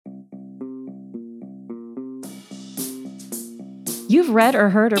You've read or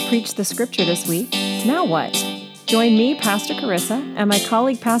heard or preached the scripture this week. Now what? Join me, Pastor Carissa, and my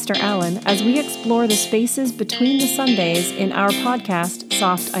colleague, Pastor Alan, as we explore the spaces between the Sundays in our podcast,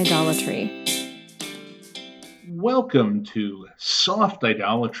 Soft Idolatry. Welcome to Soft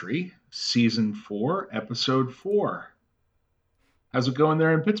Idolatry, Season 4, Episode 4. How's it going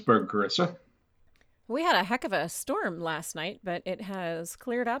there in Pittsburgh, Carissa? We had a heck of a storm last night, but it has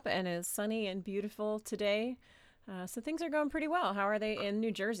cleared up and is sunny and beautiful today. So things are going pretty well. How are they in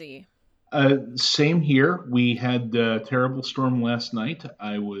New Jersey? Same here. We had a terrible storm last night.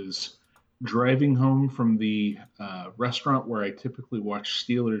 I was driving home from the restaurant where I typically watch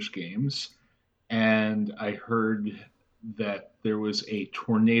Steelers games, and I heard that there was a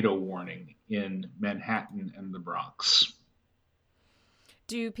tornado warning in Manhattan and the Bronx.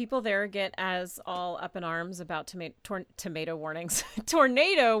 Do people there get as all up in arms about tomato warnings?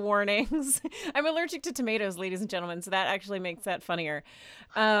 Tornado warnings. I'm allergic to tomatoes, ladies and gentlemen, so that actually makes that funnier.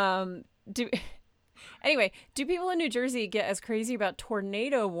 Do people in New Jersey get as crazy about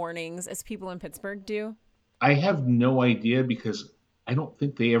tornado warnings as people in Pittsburgh do? I have no idea because I don't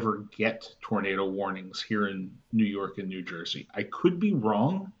think they ever get tornado warnings here in New York and New Jersey. I could be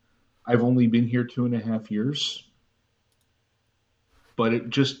wrong. I've only been here 2.5 years, but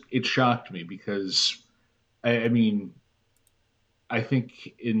it shocked me because I mean I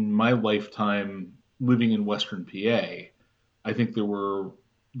think in my lifetime living in Western PA, I think there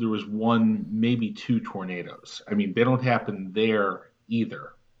was one, maybe two tornadoes. I mean, they don't happen there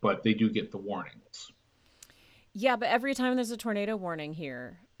either, but they do get the warnings. Yeah, but every time there's a tornado warning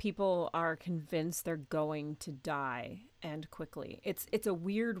here, people are convinced they're going to die and quickly. It's a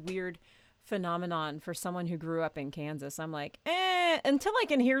weird phenomenon for someone who grew up in Kansas. I'm like, until I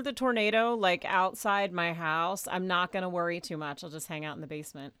can hear the tornado like outside my house, I'm not going to worry too much. I'll just hang out in the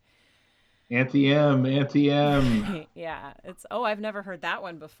basement. Auntie M, Auntie M. Yeah, I've never heard that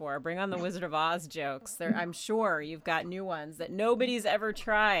one before. Bring on the Wizard of Oz jokes. I'm sure you've got new ones that nobody's ever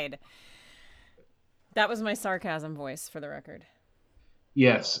tried. That was my sarcasm voice, for the record.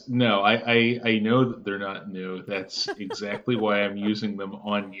 Yes, no, I know that they're not new. That's exactly why I'm using them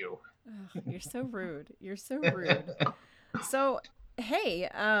on you. Ugh, you're so rude. You're so rude. So, hey,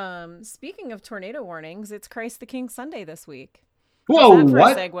 speaking of tornado warnings, it's Christ the King Sunday this week. Whoa, How's that for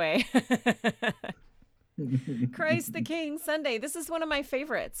what? a segue? Christ the King Sunday. This is one of my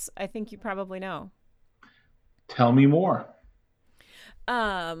favorites. I think you probably know. Tell me more.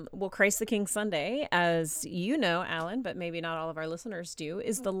 Well, Christ the King Sunday, as you know, Alan, but maybe not all of our listeners do,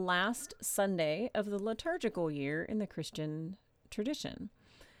 is the last Sunday of the liturgical year in the Christian tradition.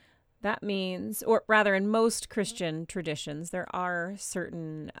 That means, or rather, in most Christian traditions, there are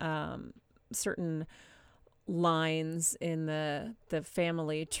certain lines in the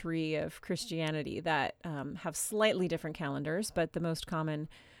family tree of Christianity that have slightly different calendars, but the most common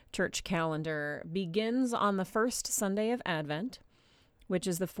church calendar begins on the first Sunday of Advent, which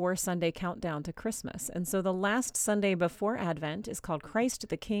is the 4-Sunday countdown to Christmas. And so the last Sunday before Advent is called Christ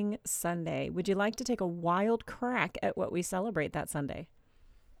the King Sunday. Would you like to take a wild crack at what we celebrate that Sunday?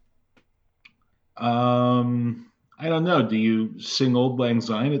 I don't know. Do you sing Old Lang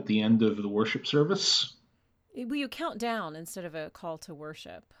Syne at the end of the worship service? Well, you count down instead of a call to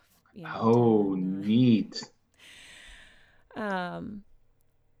worship. You know, Oh, neat. Um,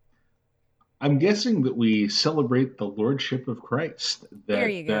 I'm guessing that we celebrate the Lordship of Christ. there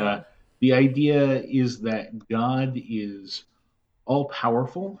That you go. the idea is that God is all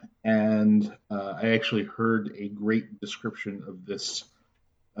powerful, and I actually heard a great description of this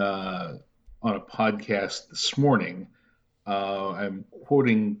uh, on a podcast this morning. I'm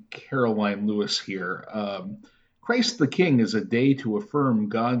quoting Caroline Lewis here. Christ the King is a day to affirm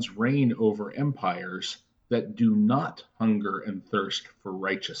God's reign over empires that do not hunger and thirst for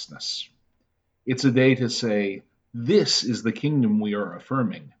righteousness. It's a day to say, this is the kingdom we are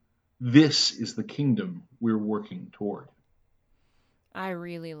affirming. This is the kingdom we're working toward. I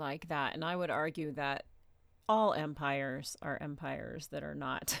really like that. And I would argue that all empires are empires that are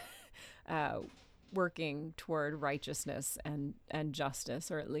not working toward righteousness and justice,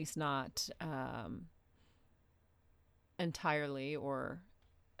 or at least not entirely or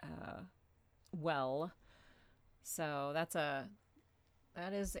well. So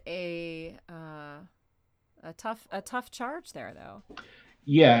that is a tough charge there, though.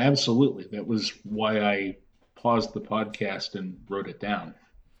 Yeah, absolutely. That was why I paused the podcast and wrote it down.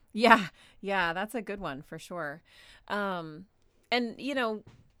 Yeah, that's a good one for sure. And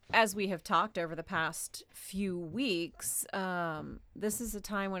as we have talked over the past few weeks, this is a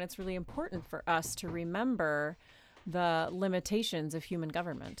time when it's really important for us to remember the limitations of human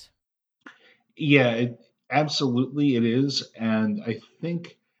government. Yeah, Absolutely, it is. And I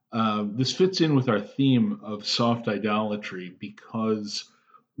think this fits in with our theme of soft idolatry because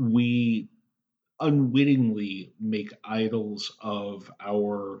we unwittingly make idols of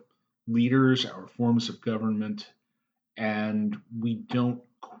our leaders, our forms of government, and we don't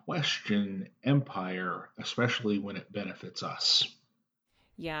question empire, especially when it benefits us.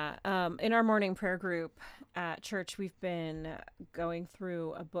 Yeah. In our morning prayer group at church, we've been going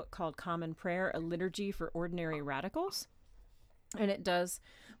through a book called Common Prayer, a liturgy for ordinary radicals. And it does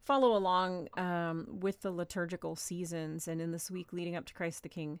follow along with the liturgical seasons. And in this week leading up to Christ the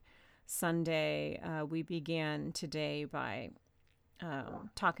King Sunday, we began today by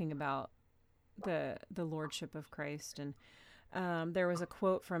talking about the lordship of Christ. And there was a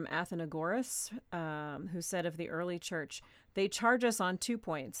quote from Athenagoras, who said of the early church, "They charge us on 2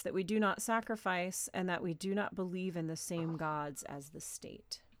 points, that we do not sacrifice and that we do not believe in the same gods as the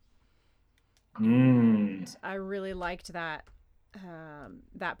state." Mm. And I really liked that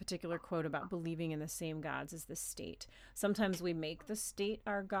particular quote about believing in the same gods as the state. Sometimes we make the state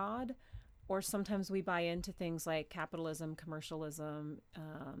our god, or sometimes we buy into things like capitalism, commercialism,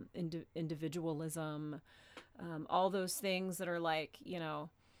 individualism, all those things that are like,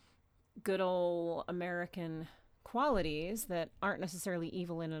 good old American qualities that aren't necessarily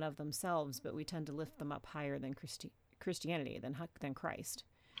evil in and of themselves, but we tend to lift them up higher than Christianity, than Christ.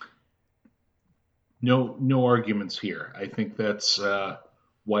 No arguments here. I think that's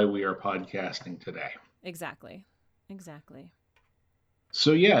why we are podcasting today. Exactly.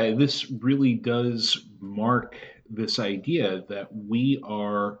 So, yeah, this really does mark this idea that we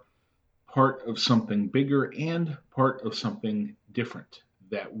are part of something bigger and part of something different,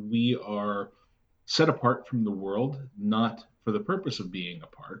 that we are set apart from the world, not for the purpose of being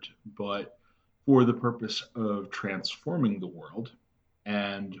apart, but for the purpose of transforming the world.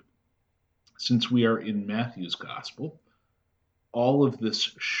 And since we are in Matthew's gospel, all of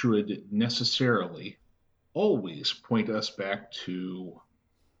this should necessarily always point us back to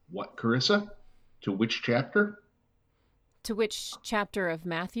what, Carissa? To which chapter? To which chapter of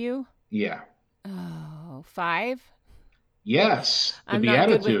Matthew? Yeah. Oh, 5? Yes, the I'm not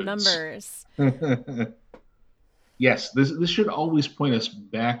good with Beatitudes. numbers. Yes, this should always point us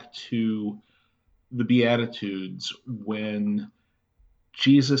back to the Beatitudes when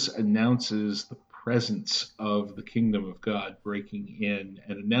Jesus announces the presence of the kingdom of God breaking in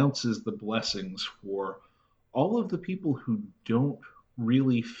and announces the blessings for all of the people who don't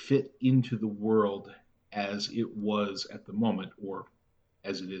really fit into the world as it was at the moment or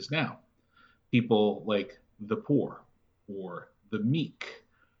as it is now. People like the poor or the meek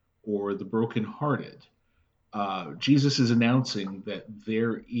or the brokenhearted. Jesus is announcing that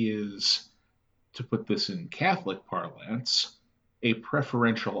there is, to put this in Catholic parlance, a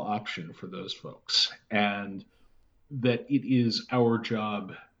preferential option for those folks, and that it is our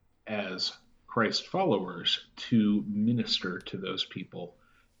job as Christ followers to minister to those people,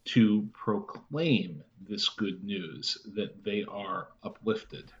 to proclaim this good news that they are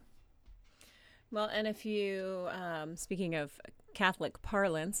uplifted. Well, and if you, speaking of Catholic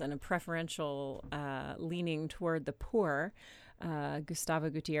parlance and a preferential leaning toward the poor, Gustavo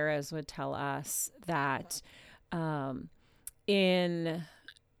Gutierrez would tell us that in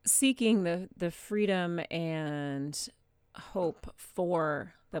seeking the freedom and hope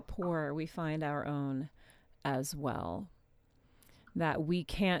for the poor, we find our own as well. That we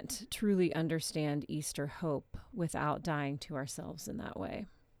can't truly understand Easter hope without dying to ourselves in that way.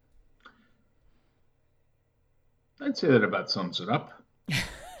 I'd say that about sums it up.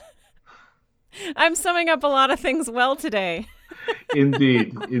 I'm summing up a lot of things well today.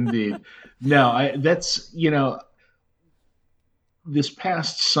 Indeed. No, that's, this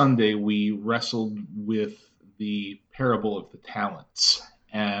past Sunday we wrestled with the parable of the talents.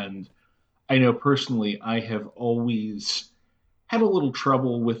 And I know personally I have always had a little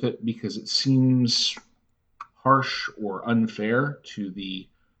trouble with it because it seems harsh or unfair to the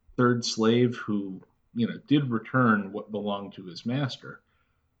third slave who, did return what belonged to his master.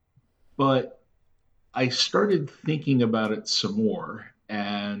 But I started thinking about it some more,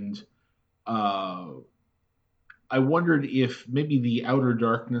 and uh, I wondered if maybe the outer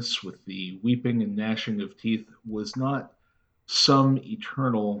darkness with the weeping and gnashing of teeth was not some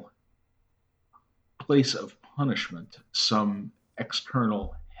eternal place of punishment, some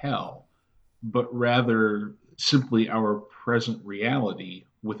external hell, but rather simply our present reality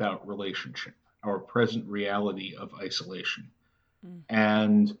without relationship, our present reality of isolation. Mm.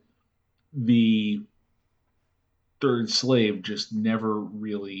 And the third slave just never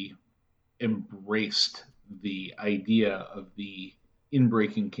really embraced the idea of the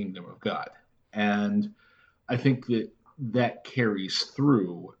inbreaking kingdom of God. And I think that carries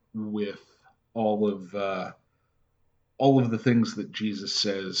through with all of uh, all of the things that Jesus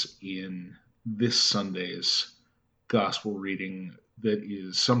says in this Sunday's gospel reading that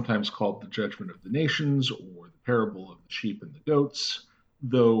is sometimes called the judgment of the nations or the parable of the sheep and the goats,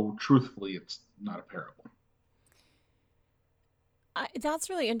 though truthfully it's not a parable. That's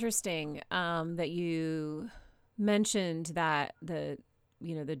really interesting that you mentioned that the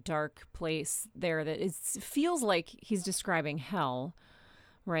dark place there that feels like he's describing hell,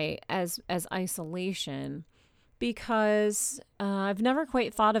 right, as isolation, because I've never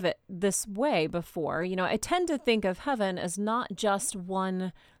quite thought of it this way before. I tend to think of heaven as not just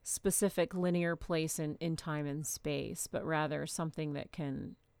one specific linear place in time and space, but rather something that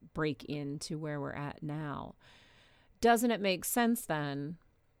can break into where we're at now. Doesn't it make sense then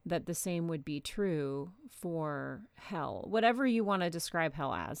that the same would be true for hell? Whatever you want to describe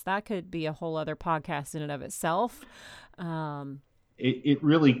hell as, that could be a whole other podcast in and of itself. Um, It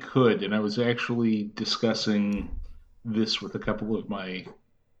really could. And I was actually discussing this with a couple of my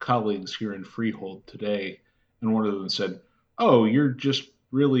colleagues here in Freehold today. And one of them said, "Oh, you're just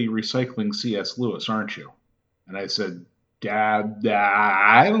really recycling C.S. Lewis, aren't you?" And I said, "Dad,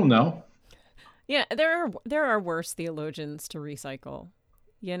 I don't know." yeah, there are worse theologians to recycle.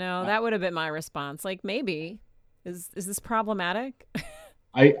 That would have been my response. Like, maybe is this problematic?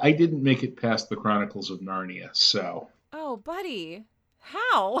 I didn't make it past the Chronicles of Narnia, so Oh, buddy,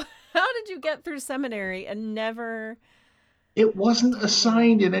 how? How did you get through seminary and never? it wasn't Totally.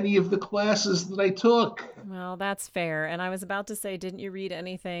 assigned in any of the classes that I took. Well, that's fair. And I was about to say, didn't you read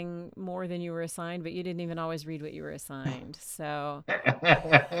anything more than you were assigned? But you didn't even always read what you were assigned. So,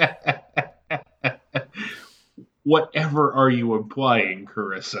 Whatever are you implying,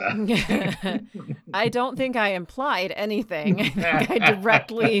 Carissa? I don't think I implied anything. I think I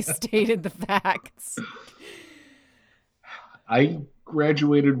directly stated the facts. I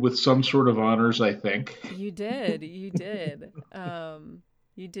graduated with some sort of honors, I think. You did. You did.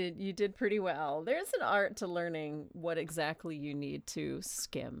 You did pretty well. There's an art to learning what exactly you need to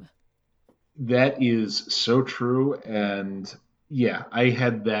skim. That is so true. And yeah, I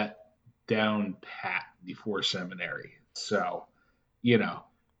had that down pat before seminary. So, you know,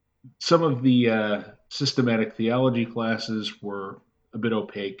 some of the systematic theology classes were a bit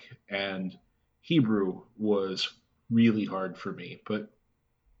opaque, and Hebrew was really hard for me. But,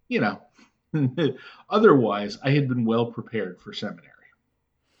 you know, otherwise, I had been well prepared for seminary.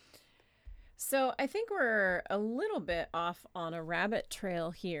 So I think we're a little bit off on a rabbit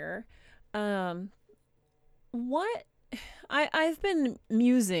trail here. Um, what I've been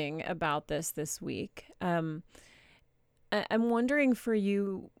musing about this week. I'm wondering for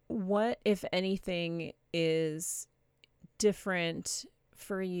you, what, if anything, is different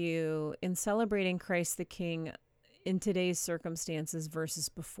for you in celebrating Christ the King in today's circumstances versus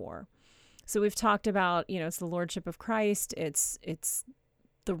before. So we've talked about, it's the lordship of Christ, it's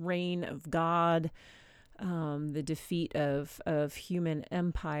the reign of God, the defeat of human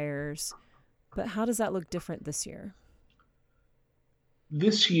empires. But how does that look different this year?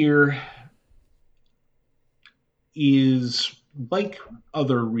 This year is like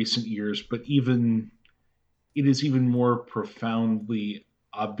other recent years, but it is even more profoundly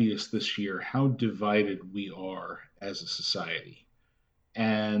obvious this year how divided we are as a society.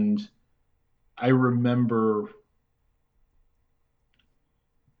 And I remember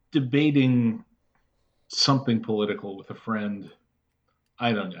debating something political with a friend,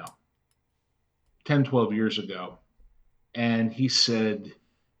 I don't know, 10, 12 years ago. And he said,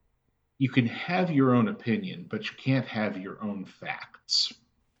 "You can have your own opinion, but you can't have your own facts."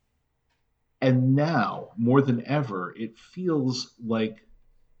 And now, more than ever, it feels like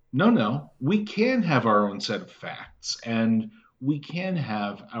no, no, we can have our own set of facts and we can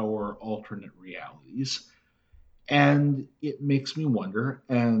have our alternate realities. And it makes me wonder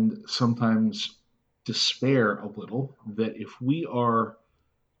and sometimes despair a little that if we are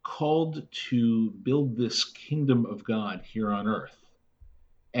called to build this kingdom of God here on earth,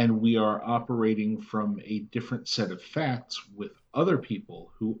 and we are operating from a different set of facts with other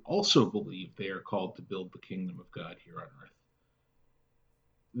people who also believe they are called to build the kingdom of God here on earth,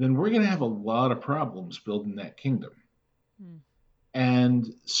 then we're going to have a lot of problems building that kingdom. Hmm.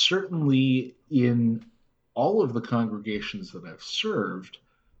 And certainly in all of the congregations that I've served,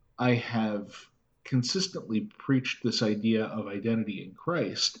 I have consistently preached this idea of identity in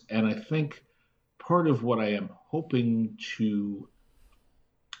Christ. And I think part of what I am hoping to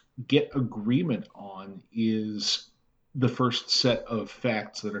get agreement on is the first set of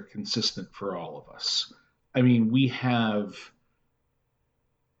facts that are consistent for all of us. I mean, we have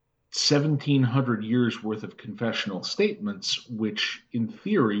 1,700 years worth of confessional statements, which in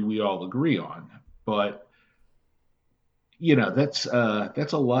theory we all agree on. But that's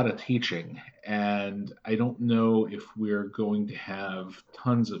a lot of teaching, and I don't know if we're going to have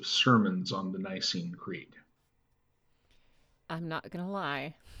tons of sermons on the Nicene Creed. I'm not going to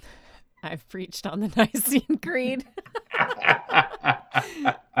lie. I've preached on the Nicene Creed.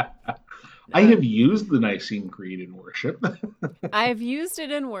 I have used the Nicene Creed in worship. I've used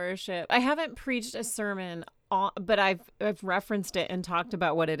it in worship. I haven't preached a sermon, but I've referenced it and talked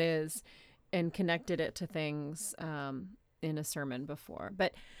about what it is and connected it to things in a sermon before.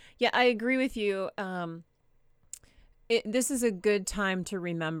 But yeah, I agree with you. This is a good time to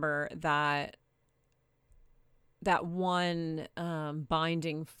remember that one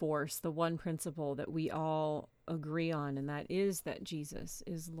binding force, the one principle that we all agree on, and that is that Jesus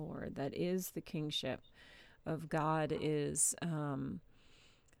is Lord, that is the kingship of God, is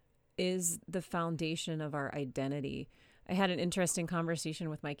the foundation of our identity. I had an interesting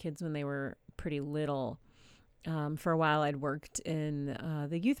conversation with my kids when they were pretty little. For a while, I'd worked in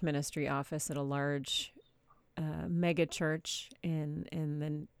the youth ministry office at a large mega church in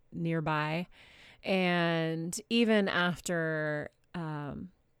the nearby. And even after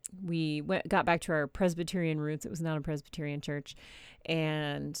we got back to our Presbyterian roots, it was not a Presbyterian church.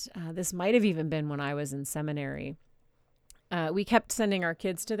 And this might have even been when I was in seminary. We kept sending our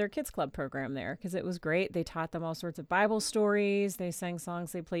kids to their kids club program there because it was great. They taught them all sorts of Bible stories. They sang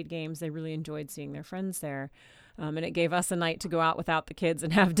songs. They played games. They really enjoyed seeing their friends there. And it gave us a night to go out without the kids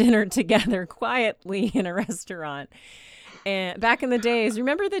and have dinner together quietly in a restaurant. And back in the days,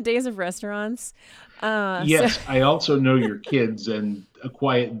 remember the days of restaurants? Yes, I also know your kids, and a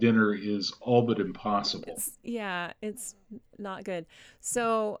quiet dinner is all but impossible. It's not good.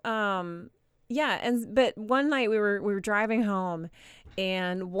 So, but one night we were driving home,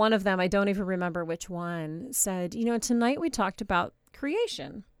 and one of them, I don't even remember which one, said, tonight we talked about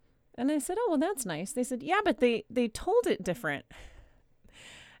creation. And I said, oh, well, that's nice. They said, yeah, but they told it different.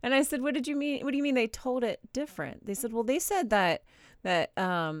 And I said, what did you mean? What do you mean they told it different? They said, well, they said that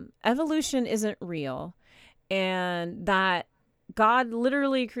evolution isn't real, and that God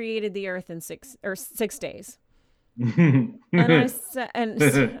literally created the earth in 6 days. And I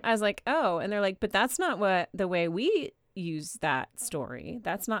was like, oh, and they're like, but that's not the way we use that story.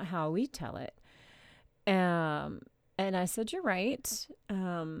 That's not how we tell it. And I said, you're right.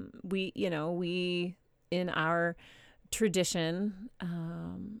 We in our tradition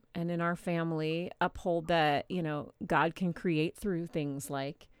and in our family uphold that, God can create through things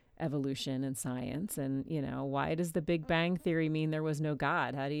like evolution and science. And, why does the Big Bang Theory mean there was no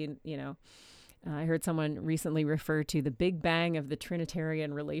God? How do you I heard someone recently refer to the Big Bang of the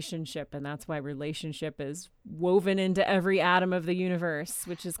Trinitarian relationship, and that's why relationship is woven into every atom of the universe,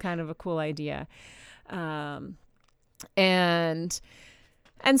 which is kind of a cool idea. And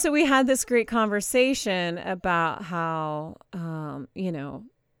so we had this great conversation about how,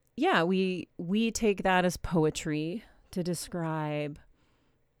 we take that as poetry to describe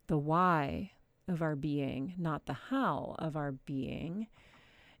the why of our being, not the how of our being.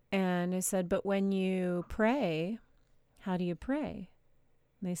 And I said, but when you pray, how do you pray?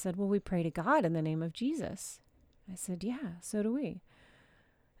 And they said, well, we pray to God in the name of Jesus. I said, yeah, so do we.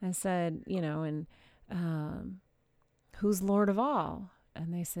 I said, who's Lord of all?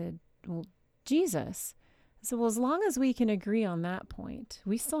 And they said, well, Jesus. I said, well, as long as we can agree on that point,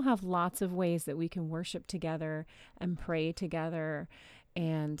 we still have lots of ways that we can worship together and pray together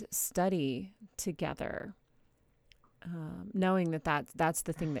and study together, knowing that that's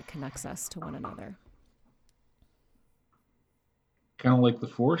the thing that connects us to one another. Kind of like the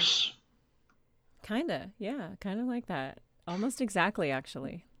Force? Kind of, yeah, kind of like that. Almost exactly,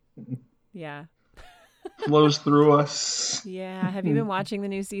 actually. Yeah. Flows through us. Yeah. Have you been watching the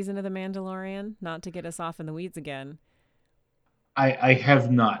new season of The Mandalorian? Not to get us off in the weeds again. I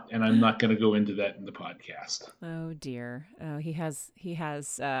have not, and I'm not going to go into that in the podcast. Oh dear. Oh, he has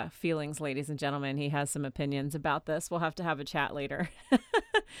feelings, ladies and gentlemen. He has some opinions about this. We'll have to have a chat later.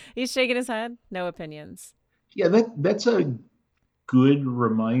 He's shaking his head. No opinions. Yeah, that's a good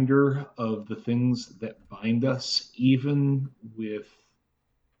reminder of the things that bind us, even with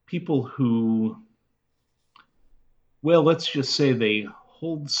people who, well, let's just say they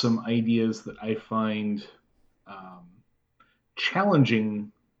hold some ideas that I find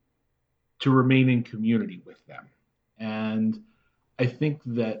challenging to remain in community with them. And I think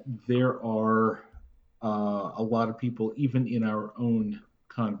that there are a lot of people, even in our own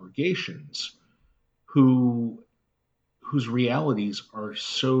congregations, whose realities are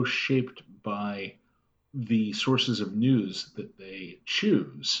so shaped by the sources of news that they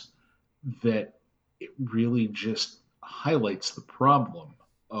choose that it really just highlights the problem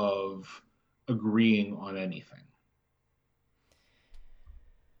of agreeing on anything.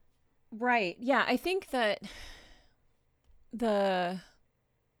 Right. Yeah, I think that the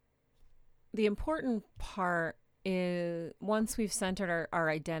the important part is once we've centered our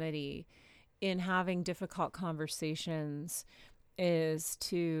identity in having difficult conversations is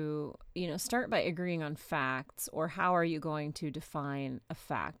to, start by agreeing on facts, or how are you going to define a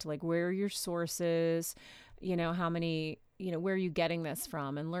fact? Like, where are your sources? How many, where are you getting this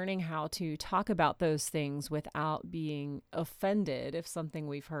from? And learning how to talk about those things without being offended if something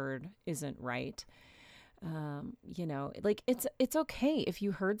we've heard isn't right. Like, it's okay if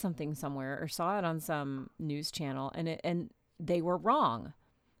you heard something somewhere or saw it on some news channel and they were wrong.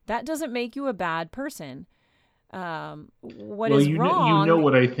 That doesn't make you a bad person. What Well, is you know wrong?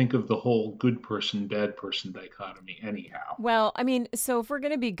 what I think of the whole good person, bad person dichotomy, anyhow. Well, I mean, so if we're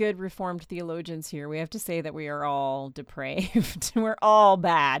going to be good Reformed theologians here, we have to say that we are all depraved. We're all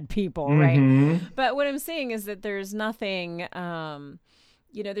bad people, right? Mm-hmm. But what I'm saying is that there's nothing,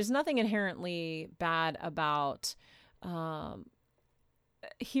 there's nothing inherently bad about um,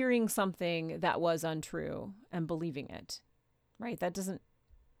 hearing something that was untrue and believing it, right? That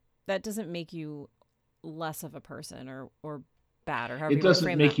doesn't make you less of a person, or bad, or however It you want to doesn't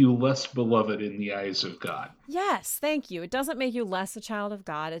frame that. make you less beloved in the eyes of God. Yes, thank you. It doesn't make you less a child of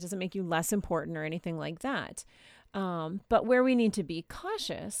God. It doesn't make you less important or anything like that. But where we need to be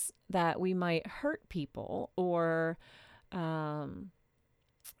cautious that we might hurt people, or um,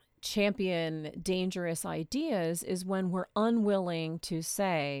 champion dangerous ideas, is when we're unwilling to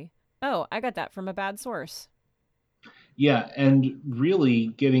say, oh, I got that from a bad source. Yeah, and really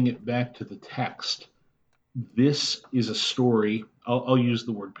getting it back to the text, this is a story. I'll use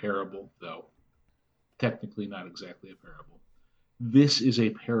the word parable, though technically not exactly a parable. This is a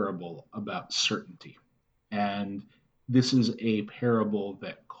parable about certainty. And this is a parable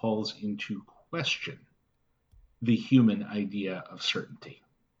that calls into question the human idea of certainty.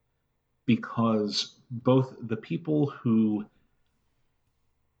 Because both the people who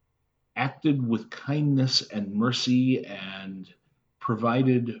acted with kindness and mercy and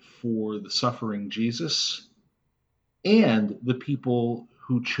provided for the suffering Jesus, and the people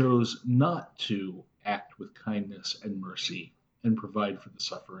who chose not to act with kindness and mercy and provide for the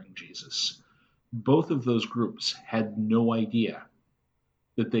suffering Jesus, both of those groups had no idea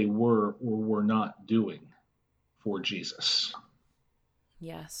that they were or were not doing for Jesus.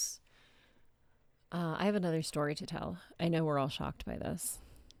 Yes. I have another story to tell. I know we're all shocked by this.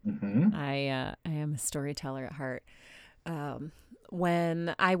 Mm-hmm. I am a storyteller at heart. Um,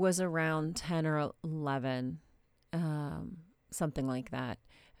 when I was around 10 or 11, um, something like that.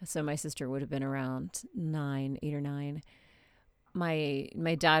 So my sister would have been around 9, 8 or 9.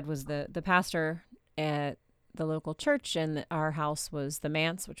 My dad was the pastor at the local church, and our house was the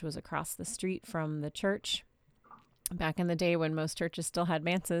manse, which was across the street from the church. Back in the day when most churches still had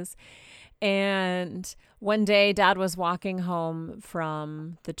manses. And one day, Dad was walking home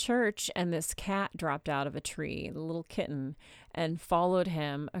from the church, and this cat dropped out of a tree, the little kitten, and followed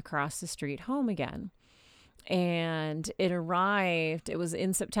him across the street home again. And it arrived, it was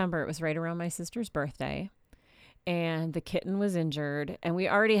in September, it was right around my sister's birthday. And the kitten was injured. And we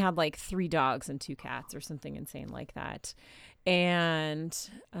already had like 3 dogs and 2 cats, or something insane like that. And,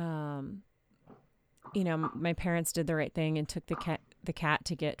 my parents did the right thing and took the cat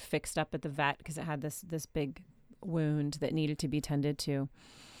to get fixed up at the vet, because it had this big wound that needed to be tended to.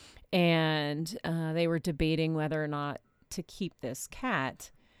 And they were debating whether or not to keep this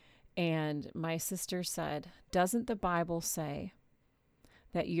cat. And my sister said, "Doesn't the Bible say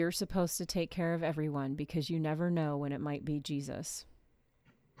that you're supposed to take care of everyone because you never know when it might be Jesus?"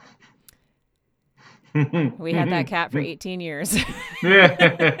 We had that cat for 18 years. Because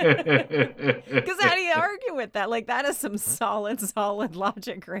how do you argue with that? Like, that is some solid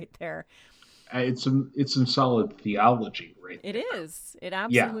logic right there. It's some solid theology right It there. is. It Yeah.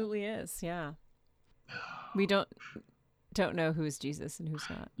 absolutely is. Yeah. We don't know who's Jesus and who's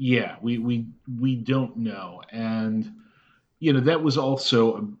not. Yeah, we don't know. And that was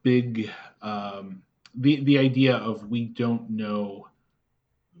also a big the idea of we don't know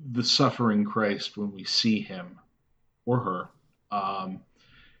the suffering Christ when we see him or her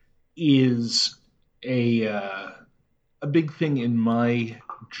is a big thing in my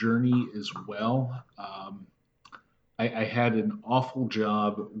journey as well. I had an awful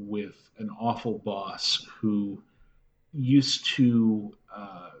job with an awful boss who used to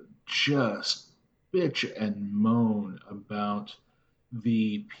just bitch and moan about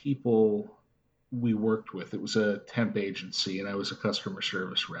the people we worked with. It was a temp agency, and I was a customer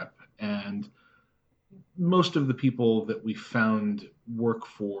service rep. And most of the people that we found work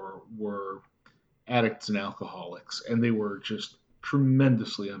for were addicts and alcoholics, and they were just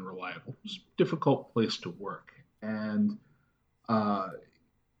tremendously unreliable. It was a difficult place to work. And uh,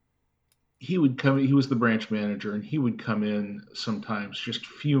 he would come, he was the branch manager, and he would come in sometimes just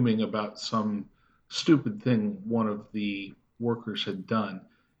fuming about some stupid thing one of the workers had done.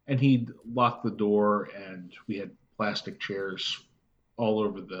 And he'd lock the door, and we had plastic chairs all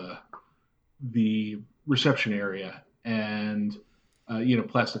over the reception area, and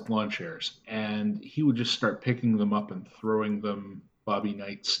plastic lawn chairs, and he would just start picking them up and throwing them Bobby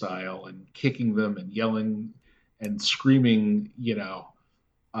Knight style, and kicking them and yelling and screaming.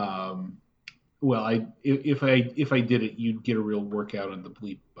 Um, well, if I did it, you'd get a real workout on the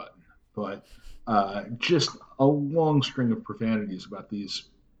bleep button. But just a long string of profanities about these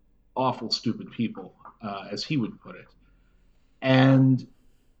awful, stupid people, as he would put it, and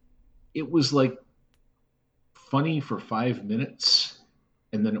it was like funny for 5 minutes,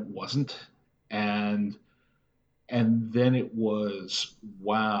 and then it wasn't, and then it was,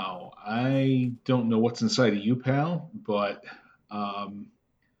 wow, I don't know what's inside of you, pal, but um,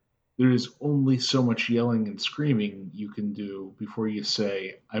 there is only so much yelling and screaming you can do before you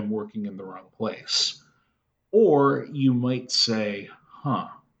say, I'm working in the wrong place. Or you might say, huh,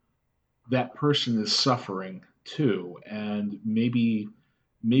 that person is suffering too, and maybe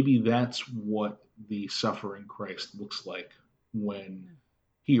that's what the suffering Christ looks like when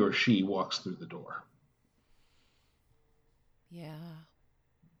he or she walks through the door. Yeah.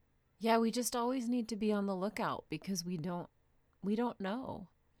 Yeah, we just always need to be on the lookout because we don't know.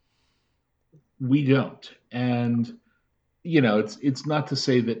 We don't, and it's not to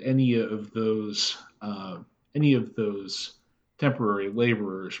say that any of those temporary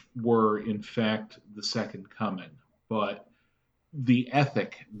laborers were in fact the second coming, but the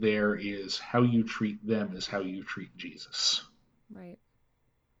ethic there is how you treat them is how you treat Jesus. Right.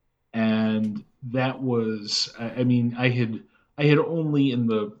 And that was, I mean, I had only in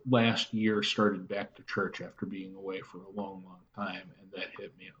the last year started back to church after being away for a long, long time, and that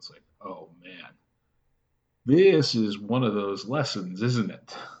hit me. I was like, oh man, this is one of those lessons, isn't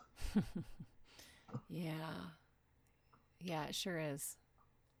it? Yeah. Yeah, it sure is.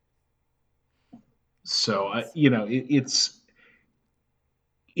 So It's it's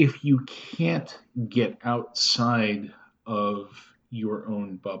if you can't get outside of your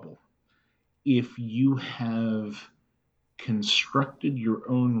own bubble, if you have constructed your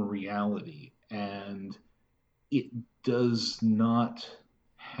own reality and it does not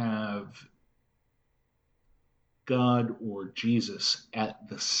have God or Jesus at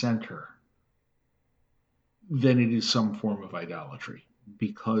the center, then it is some form of idolatry,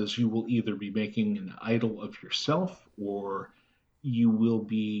 because you will either be making an idol of yourself, or you will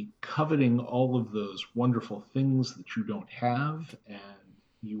be coveting all of those wonderful things that you don't have, and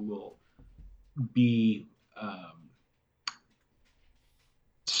you will be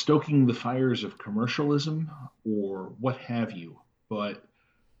stoking the fires of commercialism or what have you. But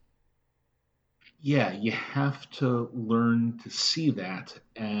yeah, you have to learn to see that.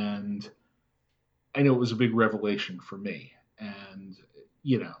 And I know it was a big revelation for me. And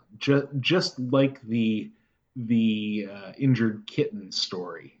just like the injured kitten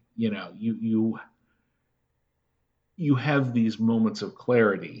story, you have these moments of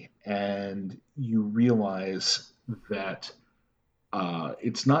clarity, and you realize that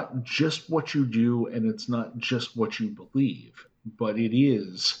it's not just what you do, and it's not just what you believe, but it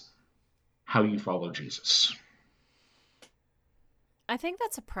is how you follow Jesus. I think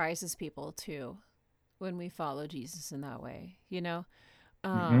that surprises people too when we follow Jesus in that way, you know?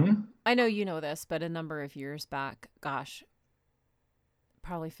 Mm-hmm. I know you know this, but a number of years back, gosh,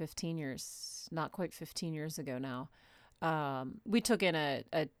 probably 15 years, not quite 15 years ago now, we took in a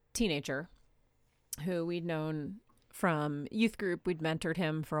teenager who we'd known from youth group. We'd mentored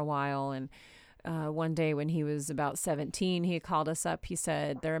him for a while. And one day when he was about 17, he called us up. He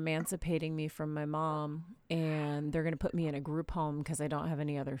said, they're emancipating me from my mom, and they're going to put me in a group home because I don't have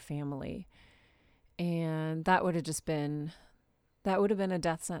any other family. And that would have been a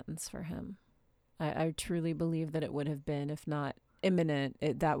death sentence for him. I truly believe that it would have been, if not imminent,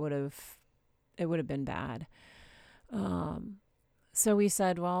 it would have been bad. Um, so we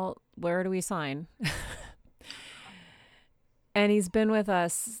said, well, where do we sign? And he's been with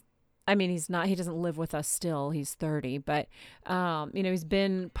us. I mean, he doesn't live with us still. He's 30, but, he's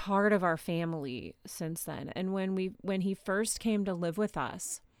been part of our family since then. And when he first came to live with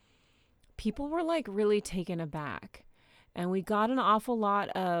us, people were like really taken aback. And we got an awful lot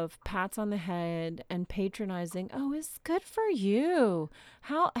of pats on the head and patronizing. Oh, it's good for you.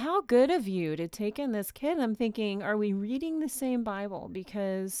 How good of you to take in this kid. I'm thinking, are we reading the same Bible?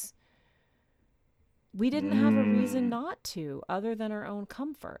 Because we didn't have a reason not to, other than our own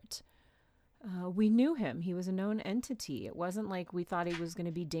comfort. We knew him. He was a known entity. It wasn't like we thought he was going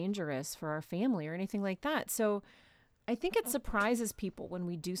to be dangerous for our family or anything like that. So I think it surprises people when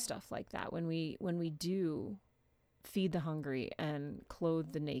we do stuff like that, when we do feed the hungry and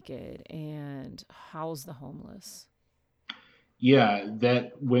clothe the naked and house the homeless. Yeah,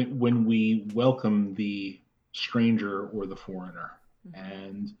 that when we welcome the stranger or the foreigner,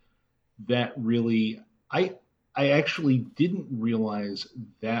 and that really, I I actually didn't realize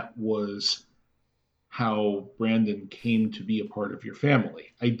that was how Brandon came to be a part of your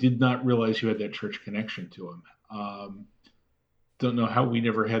family. I did not realize you had that church connection to him. Don't know how we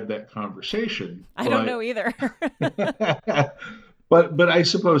never had that conversation, I don't know either. but I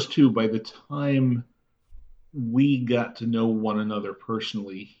suppose too, by the time we got to know one another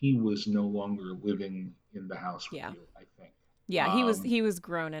personally, he was no longer living in the house with Yeah. you, I think. Yeah, Um, he was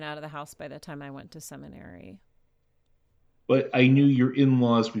grown and out of the house by the time I went to seminary. but I knew your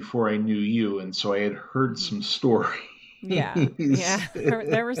in-laws before I knew you, and so I had heard Hmm. some stories. Yeah. Yeah.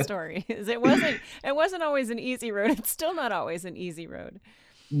 There were stories. It wasn't always an easy road. It's still not always an easy road.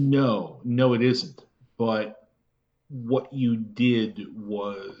 No, no, it isn't. But what you did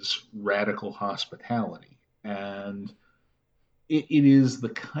was radical hospitality, and it is the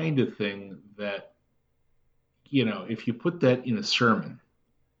kind of thing that, if you put that in a sermon,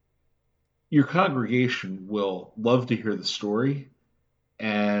 your congregation will love to hear the story,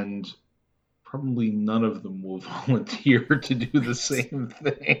 and probably none of them will volunteer to do the Right. same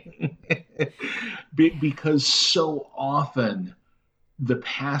thing. Because so often the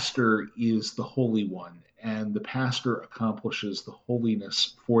pastor is the holy one, and the pastor accomplishes the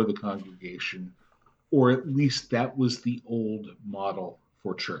holiness for the congregation, or at least that was the old model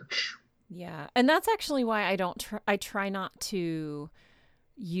for church. Yeah. And that's actually why I try not to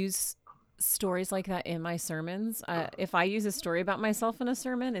use stories like that in my sermons. If I use a story about myself in a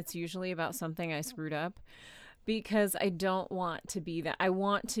sermon, it's usually about something I screwed up, because I don't want to be that. I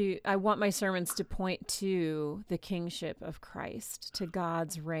want my sermons to point to the kingship of Christ, to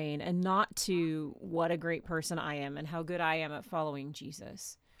God's reign, and not to what a great person I am and how good I am at following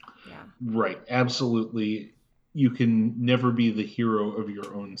Jesus. Yeah. Right, absolutely. You can never be the hero of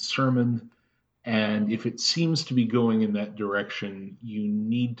your own sermon. And if it seems to be going in that direction, you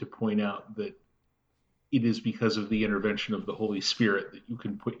need to point out that it is because of the intervention of the Holy Spirit that you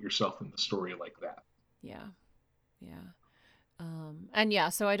can put yourself in the story like that. Yeah. Yeah. And yeah,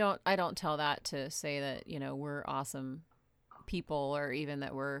 so I don't tell that to say that, we're awesome people or even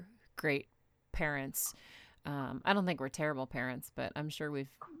that we're great parents. I don't think we're terrible parents, but I'm sure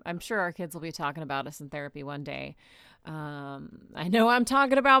our kids will be talking about us in therapy one day. I know I'm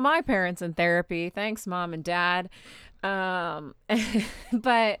talking about my parents in therapy. Thanks, mom and dad. Um,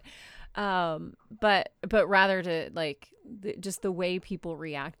 but, but rather to like just the way people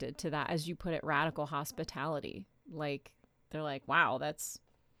reacted to that, as you put it, radical hospitality. Like they're like, wow,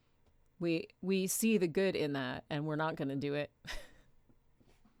 we see the good in that, and we're not going to do it.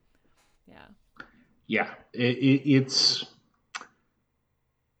 Yeah. Yeah, it's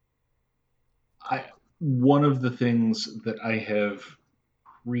I, one of the things that I have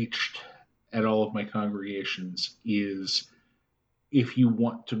preached at all of my congregations is, if you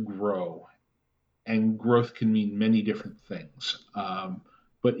want to grow, and growth can mean many different things.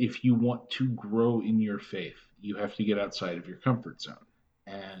 But if you want to grow in your faith, you have to get outside of your comfort zone.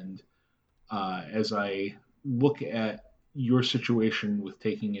 And as I look at your situation with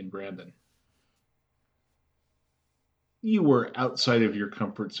taking in Brandon, you were outside of your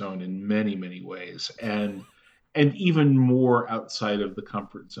comfort zone in many, many ways, and even more outside of the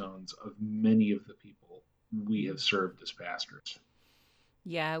comfort zones of many of the people we have served as pastors.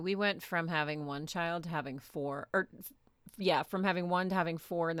 Yeah, we went from having one child to having four, or yeah, from having one to having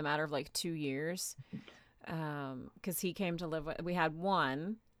four in the matter of like 2 years. Because he came to live with, we had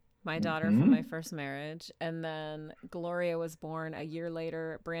one, my daughter from my Mm-hmm. first marriage, and then Gloria was born a year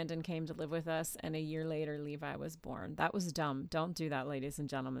later. Brandon came to live with us, and a year later, Levi was born. That was dumb. Don't do that, ladies and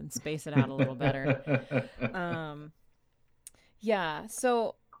gentlemen. Space it out a little better. Um, yeah,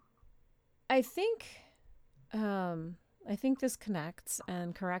 so I think I think this connects,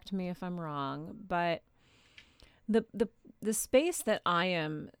 and correct me if I'm wrong, but the the the space that I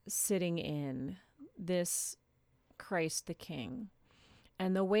am sitting in, this Christ the King,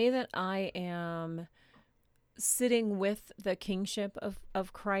 and the way that I am sitting with the kingship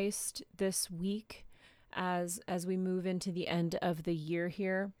of Christ this week as we move into the end of the year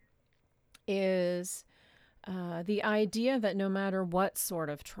here is the idea that no matter what sort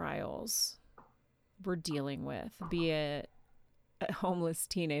of trials we're dealing with, be it a homeless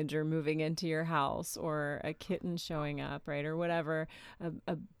teenager moving into your house or a kitten showing up, right? Or whatever,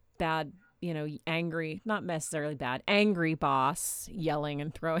 a bad, angry, not necessarily bad, angry boss yelling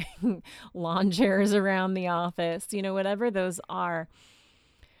and throwing lawn chairs around the office, whatever those are.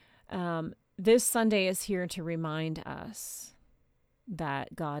 This Sunday is here to remind us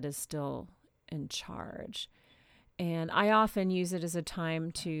that God is still in charge. And I often use it as a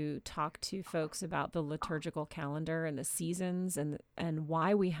time to talk to folks about the liturgical calendar and the seasons and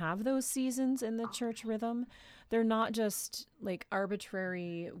why we have those seasons in the church rhythm. They're not just like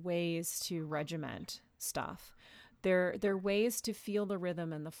arbitrary ways to regiment stuff. They're ways to feel the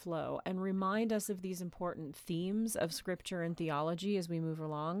rhythm and the flow and remind us of these important themes of scripture and theology as we move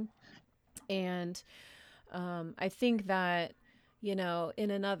along. And I think that, in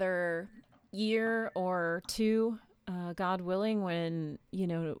another year or two, God willing, when,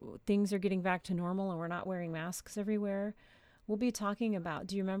 things are getting back to normal and we're not wearing masks everywhere, we'll be talking about,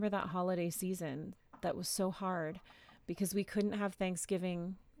 do you remember that holiday season that was so hard because we couldn't have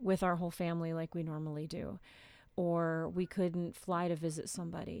Thanksgiving with our whole family like we normally do, or we couldn't fly to visit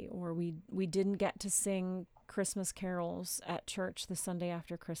somebody, or we didn't get to sing Christmas carols at church the Sunday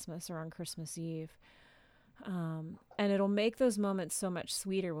after Christmas or on Christmas Eve. And it'll make those moments so much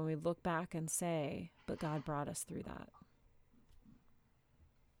sweeter when we look back and say, but God brought us through that.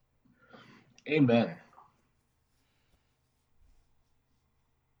 Amen.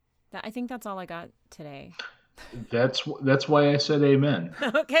 I think that's all I got today. That's why I said amen.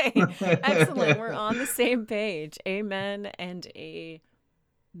 Okay, excellent. We're on the same page. Amen and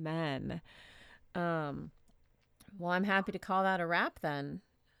amen. Well, I'm happy to call that a wrap then.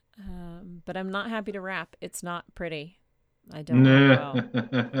 But I'm not happy to wrap. It's not pretty. I don't end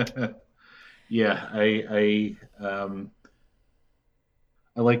well. Yeah, I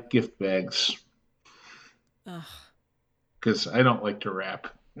like gift bags because I don't like to wrap.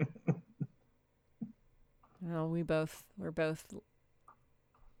 Well, we both are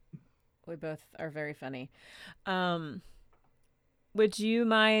very funny. Would you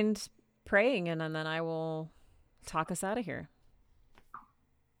mind praying, and then I will talk us out of here?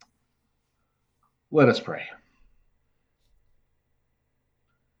 Let us pray.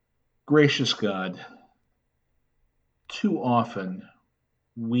 Gracious God, too often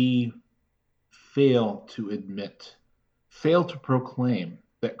we fail to proclaim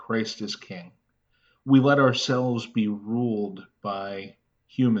that Christ is King. We let ourselves be ruled by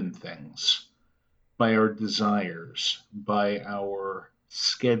human things, by our desires, by our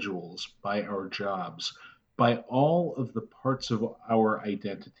schedules, by our jobs, by all of the parts of our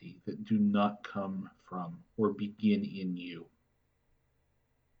identity that do not come from or begin in you.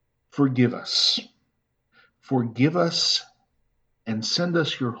 Forgive us. Forgive us and send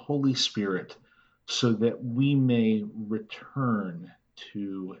us your Holy Spirit so that we may return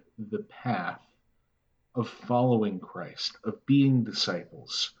to the path of following Christ, of being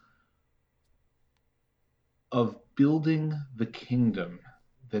disciples, of building the kingdom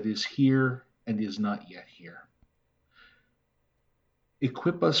that is here and is not yet here.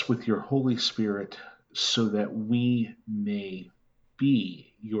 Equip us with your Holy Spirit so that we may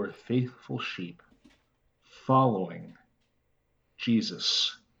be your faithful sheep, following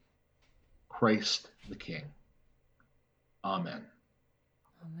Jesus, Christ the King. Amen.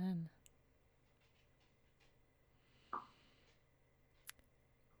 Amen.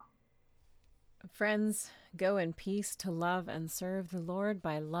 Friends, go in peace to love and serve the Lord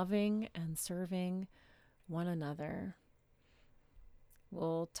by loving and serving one another.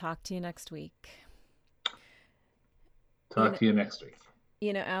 We'll talk to you next week. Talk to you next week.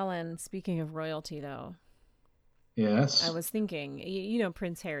 Alan, speaking of royalty, though. Yes. I was thinking, you know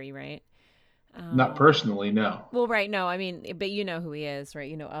Prince Harry, right? Not personally, no. Well, right, no, I mean, but you know who he is, right?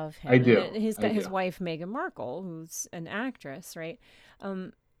 You know of him. I do. And he's got his wife, Meghan Markle, who's an actress, right?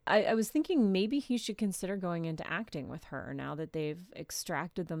 I was thinking maybe he should consider going into acting with her now that they've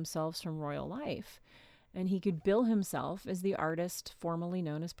extracted themselves from royal life. And he could bill himself as the artist formerly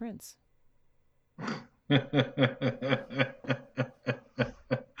known as Prince.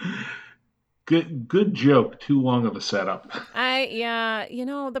 Good joke. Too long of a setup.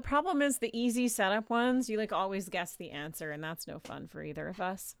 The problem is the easy setup ones, you always guess the answer, and that's no fun for either of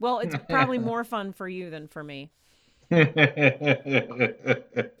us. Well, it's probably more fun for you than for me.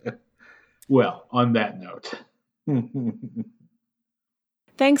 Well, on that note.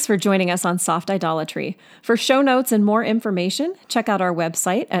 Thanks for joining us on Soft Idolatry. For show notes and more information, check out our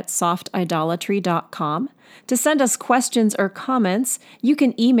website at softidolatry.com. To send us questions or comments, you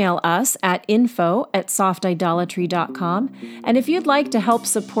can email us at info@softidolatry.com. And if you'd like to help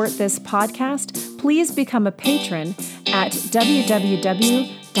support this podcast, please become a patron at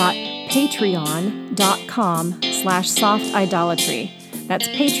www.patreon.com/softidolatry. That's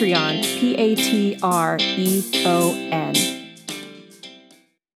Patreon, Patreon.